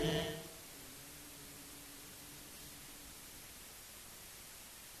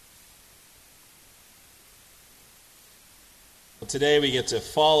Today we get to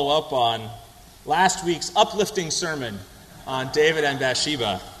follow up on last week's uplifting sermon on David and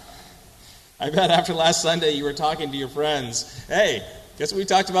Bathsheba. I bet after last Sunday you were talking to your friends, hey, guess what we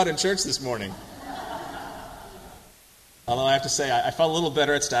talked about in church this morning? Although I have to say, I felt a little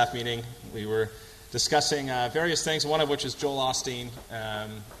better at staff meeting. We were discussing various things, one of which is Joel Osteen.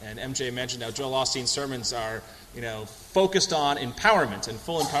 And MJ mentioned how Joel Osteen's sermons are, focused on empowerment and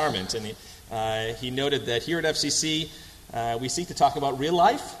full empowerment. And he noted that here at FCC, we seek to talk about real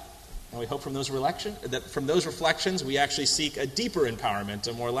life, and we hope from those reflections we actually seek a deeper empowerment,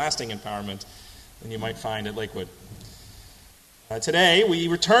 a more lasting empowerment than you might find at Lakewood. Today, we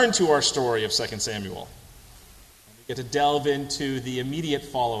return to our story of 2 Samuel. We get to delve into the immediate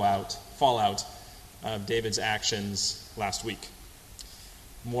fallout of David's actions last week.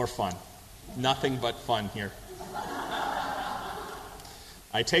 More fun. Nothing but fun here.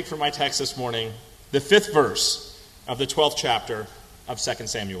 I take from my text this morning the 5th verse of the 12th chapter of 2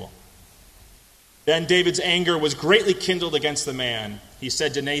 Samuel. Then David's anger was greatly kindled against the man. He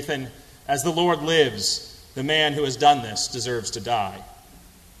said to Nathan, "As the Lord lives, the man who has done this deserves to die."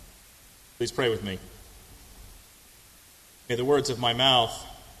 Please pray with me. May the words of my mouth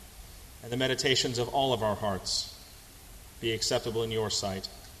and the meditations of all of our hearts be acceptable in your sight,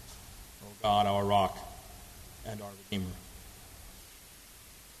 O God, our rock and our Redeemer.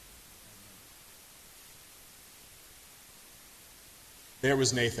 There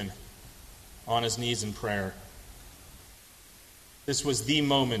was Nathan on his knees in prayer. This was the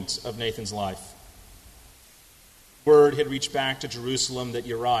moment of Nathan's life. Word had reached back to Jerusalem that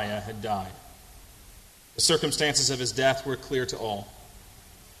Uriah had died. The circumstances of his death were clear to all.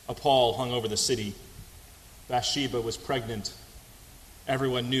 A pall hung over the city. Bathsheba was pregnant.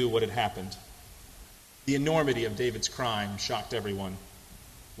 Everyone knew what had happened. The enormity of David's crime shocked everyone.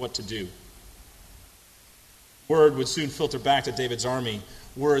 What to do? Word would soon filter back to David's army,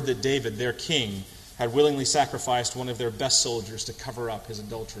 word that David, their king, had willingly sacrificed one of their best soldiers to cover up his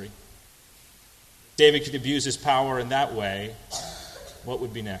adultery. David could abuse his power in that way. What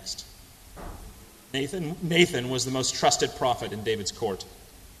would be next? Nathan was the most trusted prophet in David's court.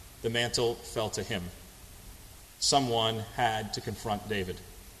 The mantle fell to him. Someone had to confront David.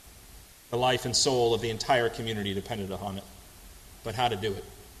 The life and soul of the entire community depended on it. But how to do it?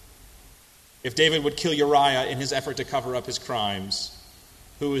 If David would kill Uriah in his effort to cover up his crimes,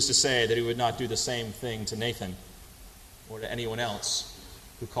 who is to say that he would not do the same thing to Nathan or to anyone else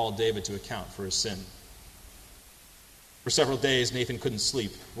who called David to account for his sin? For several days, Nathan couldn't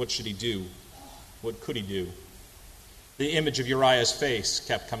sleep. What should he do? What could he do? The image of Uriah's face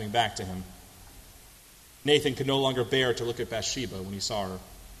kept coming back to him. Nathan could no longer bear to look at Bathsheba when he saw her.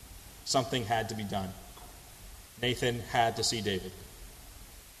 Something had to be done. Nathan had to see David.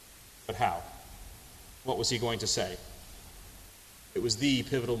 But how? What was he going to say? It was the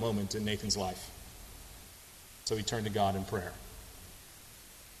pivotal moment in Nathan's life. So he turned to God in prayer.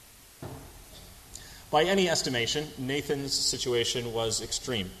 By any estimation, Nathan's situation was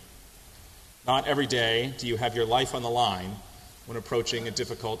extreme. Not every day do you have your life on the line when approaching a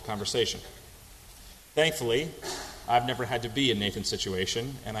difficult conversation. Thankfully, I've never had to be in Nathan's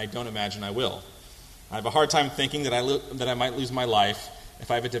situation, and I don't imagine I will. I have a hard time thinking that I might lose my life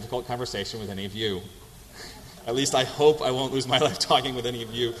if I have a difficult conversation with any of you. At least I hope I won't lose my life talking with any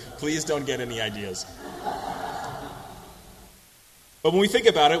of you. Please don't get any ideas. But when we think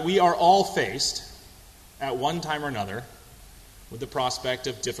about it, we are all faced, at one time or another, with the prospect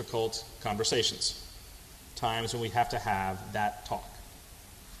of difficult conversations. Times when we have to have that talk.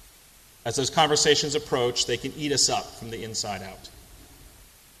 As those conversations approach, they can eat us up from the inside out.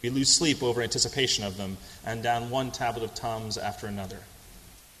 We lose sleep over anticipation of them, and down one tablet of Tums after another.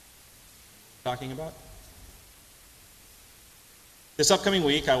 Talking about? This upcoming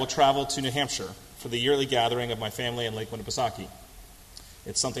week, I will travel to New Hampshire for the yearly gathering of my family in Lake Winnipesaukee.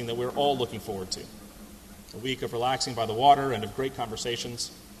 It's something that we're all looking forward to. A week of relaxing by the water and of great conversations.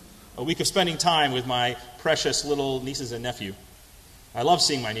 A week of spending time with my precious little nieces and nephew. I love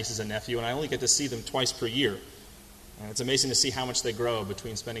seeing my nieces and nephew, and I only get to see them twice per year. And it's amazing to see how much they grow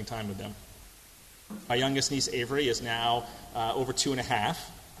between spending time with them. My youngest niece, Avery, is now over 2.5.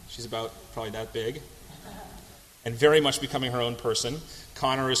 She's about probably that big. And very much becoming her own person.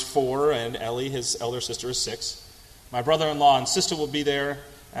 Connor is 4, and Ellie, his elder sister, is 6. My brother-in-law and sister will be there,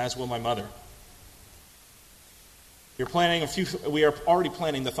 as will my mother. We are already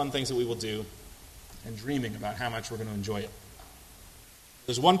planning the fun things that we will do and dreaming about how much we're going to enjoy it.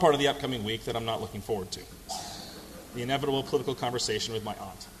 There's one part of the upcoming week that I'm not looking forward to. The inevitable political conversation with my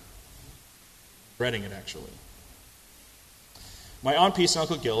aunt. Dreading it, actually. My Aunt Peace and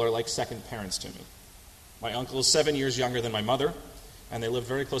Uncle Gil are like second parents to me. My uncle is 7 years younger than my mother, and they lived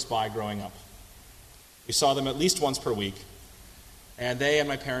very close by growing up. We saw them at least once per week, and they and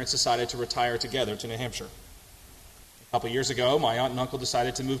my parents decided to retire together to New Hampshire. A couple years ago, my aunt and uncle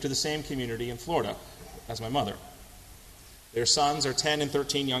decided to move to the same community in Florida as my mother. Their sons are 10 and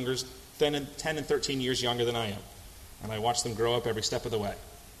 13 years younger than I am, and I watched them grow up every step of the way.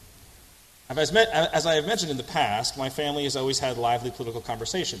 As I have mentioned in the past, my family has always had lively political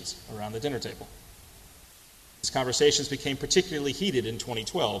conversations around the dinner table. These conversations became particularly heated in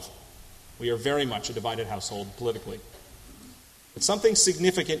 2012. We are very much a divided household politically. But something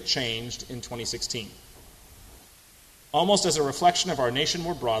significant changed in 2016. Almost as a reflection of our nation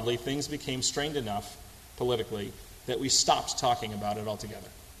more broadly, things became strained enough politically that we stopped talking about it altogether.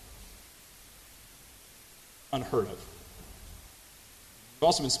 Unheard of. We've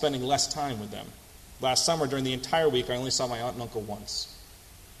also been spending less time with them. Last summer, during the entire week, I only saw my aunt and uncle once.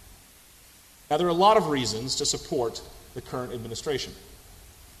 Now, there are a lot of reasons to support the current administration,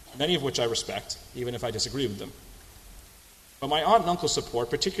 many of which I respect, even if I disagree with them. But my aunt and uncle support,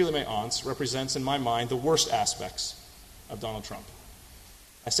 particularly my aunt's, represents in my mind the worst aspects of Donald Trump.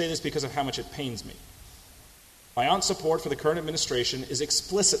 I say this because of how much it pains me. My aunt's support for the current administration is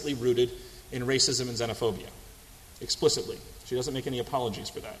explicitly rooted in racism and xenophobia. Explicitly. She doesn't make any apologies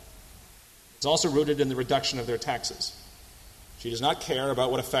for that. It's also rooted in the reduction of their taxes. She does not care about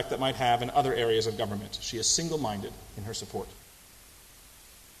what effect that might have in other areas of government. She is single-minded in her support.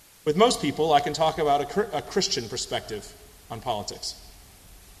 With most people, I can talk about a Christian perspective on politics.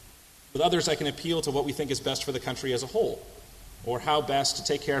 With others, I can appeal to what we think is best for the country as a whole, or how best to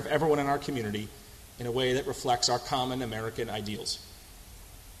take care of everyone in our community in a way that reflects our common American ideals.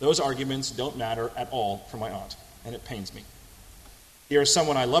 Those arguments don't matter at all for my aunt, and it pains me. Here is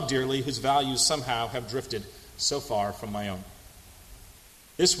someone I love dearly whose values somehow have drifted so far from my own.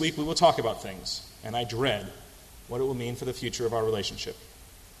 This week we will talk about things, and I dread what it will mean for the future of our relationship.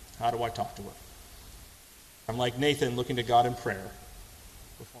 How do I talk to her? I'm like Nathan looking to God in prayer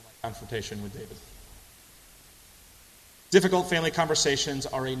before my confrontation with David. Difficult family conversations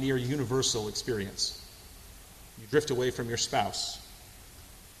are a near universal experience. You drift away from your spouse.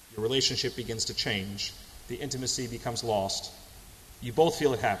 Your relationship begins to change. The intimacy becomes lost. You both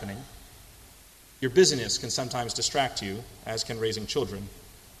feel it happening. Your busyness can sometimes distract you, as can raising children.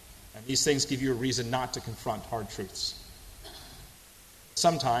 And these things give you a reason not to confront hard truths.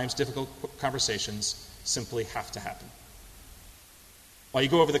 Sometimes difficult conversations simply have to happen. While you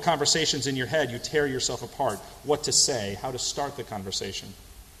go over the conversations in your head, you tear yourself apart. What to say, how to start the conversation.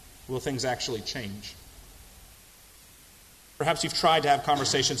 Will things actually change? Perhaps you've tried to have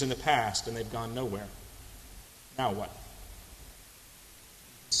conversations in the past and they've gone nowhere. Now what?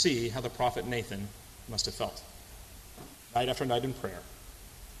 See how the prophet Nathan must have felt. Night after night in prayer.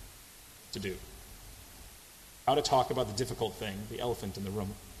 To do. How to talk about the difficult thing, the elephant in the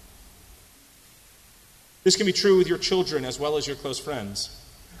room. This can be true with your children as well as your close friends.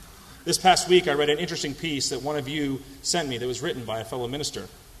 This past week, I read an interesting piece that one of you sent me that was written by a fellow minister.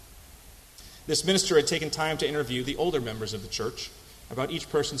 This minister had taken time to interview the older members of the church about each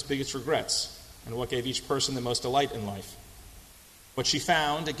person's biggest regrets and what gave each person the most delight in life. What she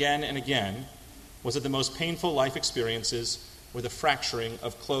found again and again was that the most painful life experiences were the fracturing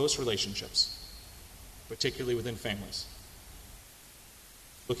of close relationships, particularly within families.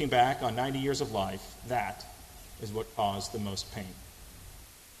 Looking back on 90 years of life, that is what caused the most pain.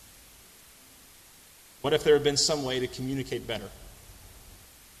 What if there had been some way to communicate better?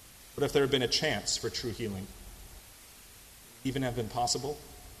 What if there had been a chance for true healing? Even have been possible?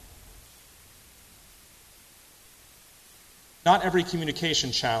 Not every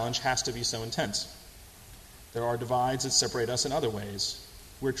communication challenge has to be so intense. There are divides that separate us in other ways,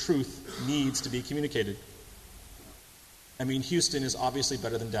 where truth needs to be communicated. I mean, Houston is obviously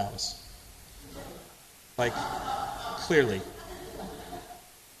better than Dallas. Like, clearly.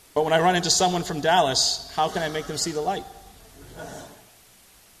 But when I run into someone from Dallas, how can I make them see the light?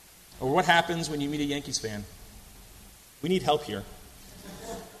 Or what happens when you meet a Yankees fan? We need help here.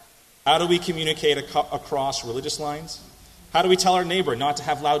 How do we communicate across religious lines? How do we tell our neighbor not to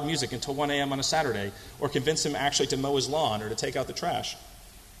have loud music until 1 a.m. on a Saturday, or convince him actually to mow his lawn or to take out the trash?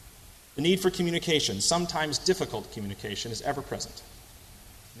 The need for communication, sometimes difficult communication, is ever present.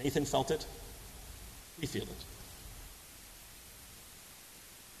 Nathan felt it. We feel it.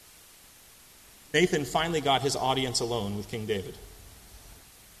 Nathan finally got his audience alone with King David.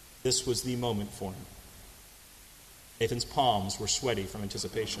 This was the moment for him. Nathan's palms were sweaty from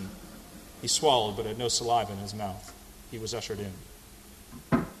anticipation. He swallowed but had no saliva in his mouth. He was ushered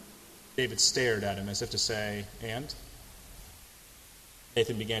in. David stared at him as if to say, "And?"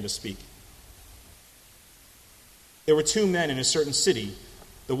 Nathan began to speak. There were two men in a certain city,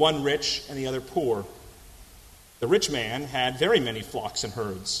 the one rich and the other poor. The rich man had very many flocks and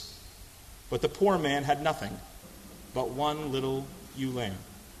herds, but the poor man had nothing but one little ewe lamb,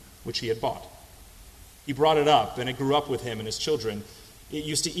 which he had bought. He brought it up, and it grew up with him and his children. It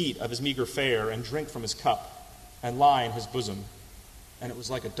used to eat of his meager fare and drink from his cup and lie in his bosom, and it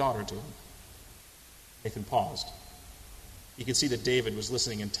was like a daughter to him. Nathan paused. He could see that David was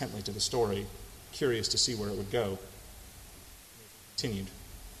listening intently to the story, curious to see where it would go. Continued.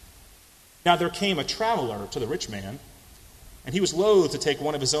 Now there came a traveler to the rich man, and he was loath to take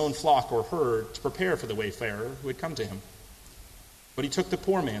one of his own flock or herd to prepare for the wayfarer who had come to him. But he took the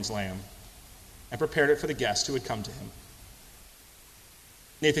poor man's lamb and prepared it for the guest who had come to him.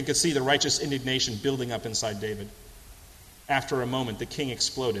 Nathan could see the righteous indignation building up inside David. After a moment, the king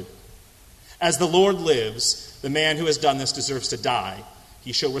exploded. As the Lord lives, the man who has done this deserves to die.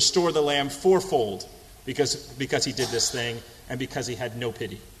 He shall restore the lamb fourfold because he did this thing and because he had no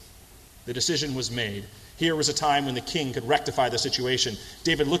pity. The decision was made. Here was a time when the king could rectify the situation.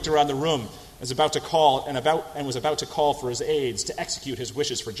 David looked around the room, was about to call for his aides to execute his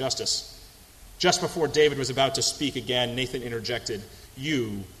wishes for justice. Just before David was about to speak again, Nathan interjected,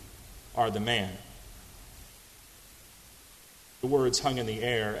 "You are the man." The words hung in the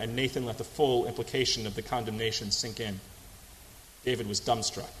air, and Nathan let the full implication of the condemnation sink in. David was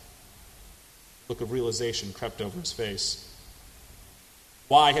dumbstruck. A look of realization crept over his face.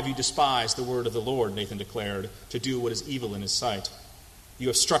 "Why have you despised the word of the Lord," Nathan declared, "to do what is evil in his sight? You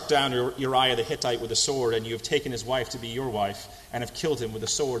have struck down Uriah the Hittite with a sword, and you have taken his wife to be your wife, and have killed him with the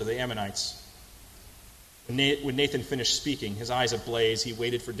sword of the Ammonites." When Nathan finished speaking, his eyes ablaze, he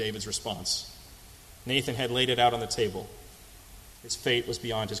waited for David's response. Nathan had laid it out on the table. His fate was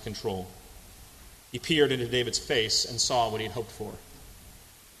beyond his control. He peered into David's face and saw what he had hoped for: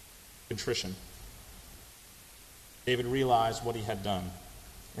 contrition. David realized what he had done.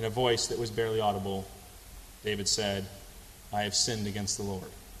 In a voice that was barely audible, David said, "I have sinned against the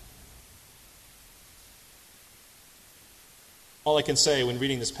Lord." All I can say when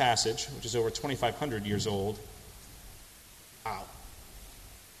reading this passage, which is over 2,500 years old, wow.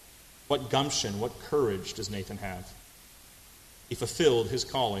 What gumption, what courage does Nathan have? He fulfilled his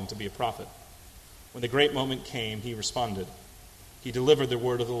calling to be a prophet. When the great moment came, he responded. He delivered the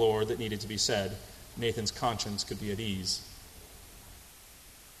word of the Lord that needed to be said. Nathan's conscience could be at ease.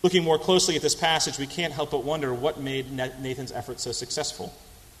 Looking more closely at this passage, we can't help but wonder what made Nathan's effort so successful.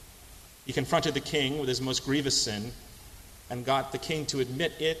 He confronted the king with his most grievous sin and got the king to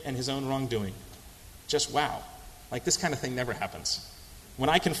admit it and his own wrongdoing. Just wow. Like, this kind of thing never happens. When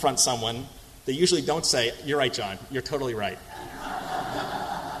I confront someone, they usually don't say, "You're right, John. You're totally right."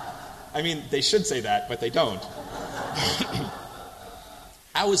 I mean, they should say that, but they don't.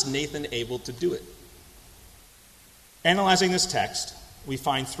 How is Nathan able to do it? Analyzing this text, we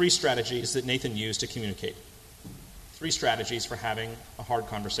find three strategies that Nathan used to communicate. Three strategies for having a hard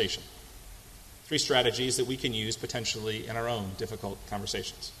conversation. Three strategies that we can use potentially in our own difficult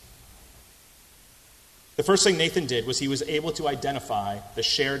conversations. The first thing Nathan did was he was able to identify the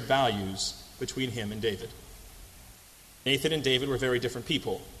shared values between him and David. Nathan and David were very different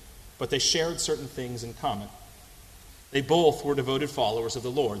people, but they shared certain things in common. They both were devoted followers of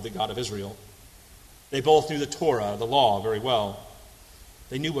the Lord, the God of Israel. They both knew the Torah, the law, very well.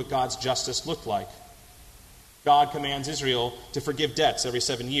 They knew what God's justice looked like. God commands Israel to forgive debts every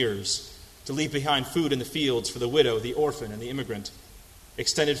 7 years, to leave behind food in the fields for the widow, the orphan, and the immigrant.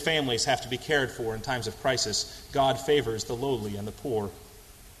 Extended families have to be cared for in times of crisis. God favors the lowly and the poor.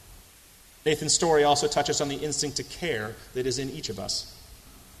 Nathan's story also touches on the instinct to care that is in each of us.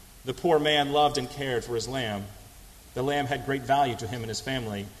 The poor man loved and cared for his lamb. The lamb had great value to him and his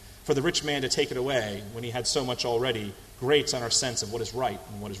family. For the rich man to take it away when he had so much already grates on our sense of what is right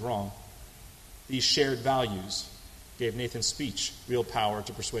and what is wrong. These shared values gave Nathan's speech real power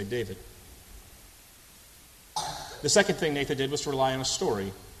to persuade David. The second thing Nathan did was to rely on a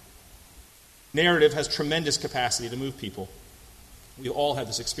story. Narrative has tremendous capacity to move people. We all have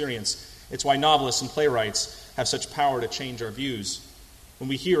this experience. It's why novelists and playwrights have such power to change our views. When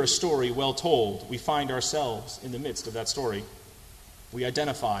we hear a story well told, we find ourselves in the midst of that story. We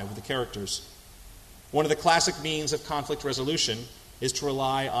identify with the characters. One of the classic means of conflict resolution is to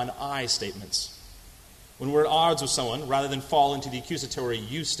rely on I statements. When we're at odds with someone, rather than fall into the accusatory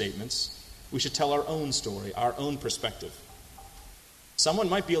you statements, we should tell our own story, our own perspective. Someone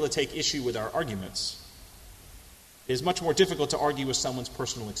might be able to take issue with our arguments. It is much more difficult to argue with someone's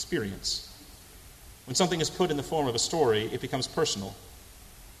personal experience. When something is put in the form of a story, it becomes personal,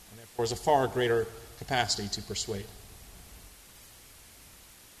 and therefore has a far greater capacity to persuade.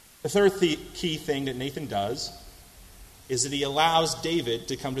 The third key thing that Nathan does is that he allows David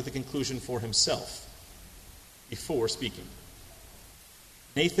to come to the conclusion for himself before speaking.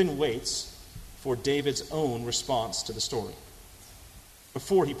 Nathan waits for David's own response to the story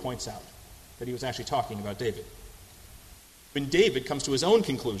before he points out that he was actually talking about David. When David comes to his own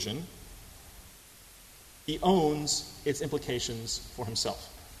conclusion, he owns its implications for himself.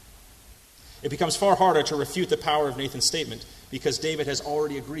 It becomes far harder to refute the power of Nathan's statement because David has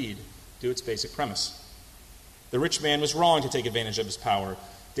already agreed to its basic premise. The rich man was wrong to take advantage of his power.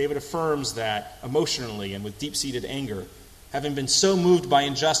 David affirms that emotionally and with deep-seated anger. Having been so moved by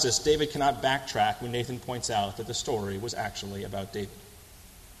injustice, David cannot backtrack when Nathan points out that the story was actually about David.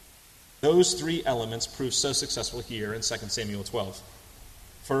 Those three elements prove so successful here in 2 Samuel 12.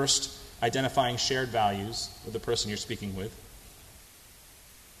 First, identifying shared values with the person you're speaking with.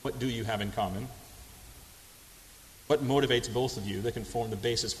 What do you have in common? What motivates both of you that can form the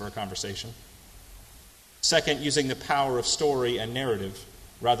basis for a conversation? Second, using the power of story and narrative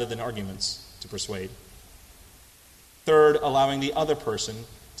rather than arguments to persuade. Third, allowing the other person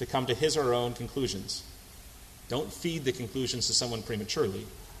to come to his or her own conclusions. Don't feed the conclusions to someone prematurely.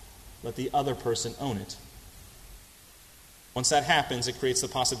 Let the other person own it. Once that happens, it creates the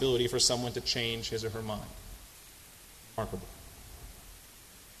possibility for someone to change his or her mind. Remarkable.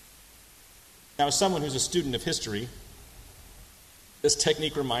 Now, as someone who's a student of history, this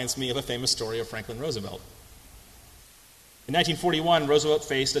technique reminds me of a famous story of Franklin Roosevelt. In 1941, Roosevelt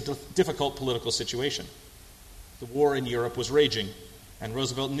faced a difficult political situation. The war in Europe was raging, and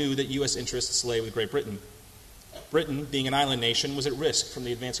Roosevelt knew that U.S. interests lay with Great Britain. Britain, being an island nation, was at risk from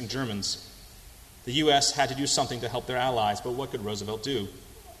the advancing Germans. The U.S. had to do something to help their allies, but what could Roosevelt do?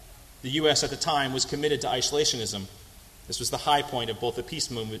 The U.S. at the time was committed to isolationism. This was the high point of both the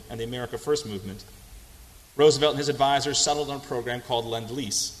peace movement and the America First movement. Roosevelt and his advisors settled on a program called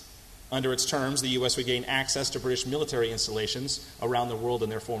Lend-Lease. Under its terms, the U.S. would gain access to British military installations around the world in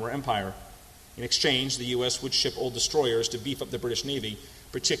their former empire. In exchange, the U.S. would ship old destroyers to beef up the British Navy,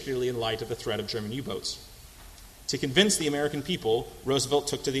 particularly in light of the threat of German U-boats. To convince the American people, Roosevelt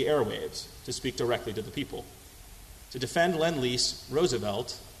took to the airwaves to speak directly to the people. To defend Lend-Lease,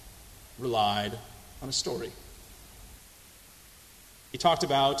 Roosevelt relied on a story. He talked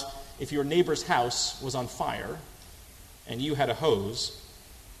about if your neighbor's house was on fire and you had a hose,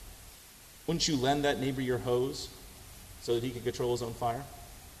 wouldn't you lend that neighbor your hose so that he could control his own fire?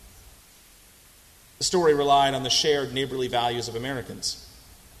 The story relied on the shared neighborly values of Americans.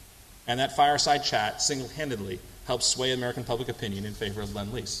 And that fireside chat single-handedly helped sway American public opinion in favor of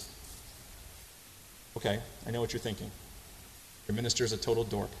Lend-Lease. Okay, I know what you're thinking. Your minister is a total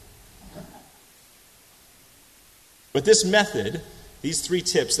dork. But this method, these three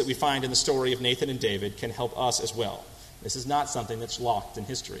tips that we find in the story of Nathan and David, can help us as well. This is not something that's locked in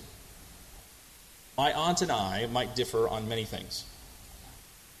history. My aunt and I might differ on many things,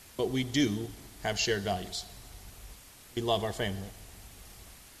 but we do have shared values. We love our family.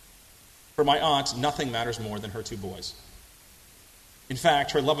 For my aunt, nothing matters more than her two boys. In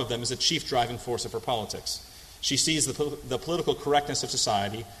fact, her love of them is a chief driving force of her politics. She sees the political correctness of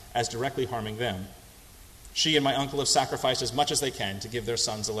society as directly harming them. She and my uncle have sacrificed as much as they can to give their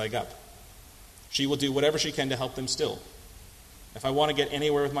sons a leg up. She will do whatever she can to help them still. If I want to get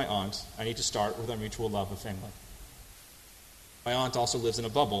anywhere with my aunt, I need to start with our mutual love of family. My aunt also lives in a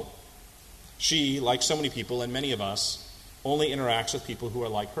bubble. She, like so many people and many of us, only interacts with people who are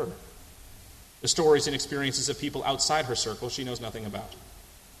like her. The stories and experiences of people outside her circle she knows nothing about.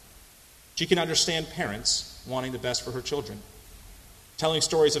 She can understand parents wanting the best for her children. Telling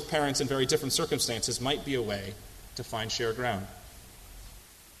stories of parents in very different circumstances might be a way to find shared ground.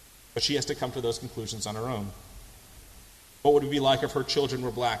 But she has to come to those conclusions on her own. What would it be like if her children were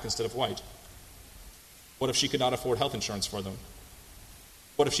black instead of white? What if she could not afford health insurance for them?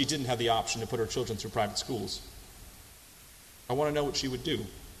 What if she didn't have the option to put her children through private schools? I want to know what she would do.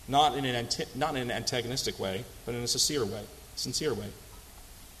 Not in an antagonistic way, but in a sincere way.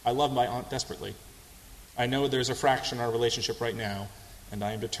 I love my aunt desperately. I know there's a fraction in our relationship right now, and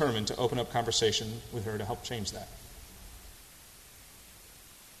I am determined to open up conversation with her to help change that.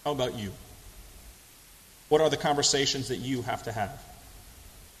 How about you? What are the conversations that you have to have?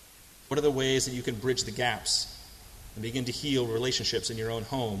 What are the ways that you can bridge the gaps and begin to heal relationships in your own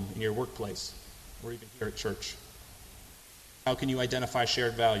home, in your workplace, or even here at church? How can you identify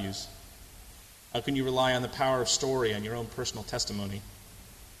shared values? How can you rely on the power of story and your own personal testimony?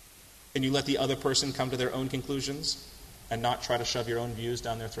 Can you let the other person come to their own conclusions and not try to shove your own views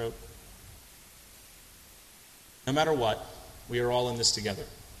down their throat? No matter what, we are all in this together.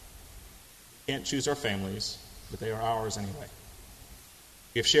 We can't choose our families, but they are ours anyway.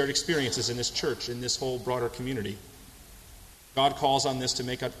 We have shared experiences in this church, in this whole broader community. God calls on us to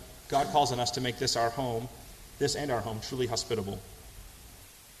make this our home, this and our home, truly hospitable.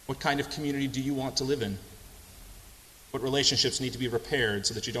 What kind of community do you want to live in? What relationships need to be repaired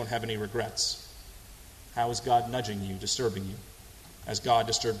so that you don't have any regrets? How is God nudging you, disturbing you, as God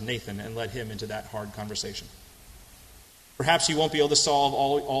disturbed Nathan and led him into that hard conversation? Perhaps you won't be able to solve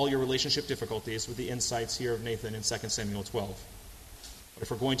all your relationship difficulties with the insights here of Nathan in 2 Samuel 12. But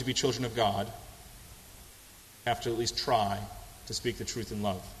if we're going to be children of God, we have to at least try to speak the truth in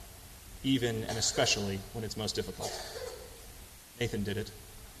love, even and especially when it's most difficult. Nathan did it.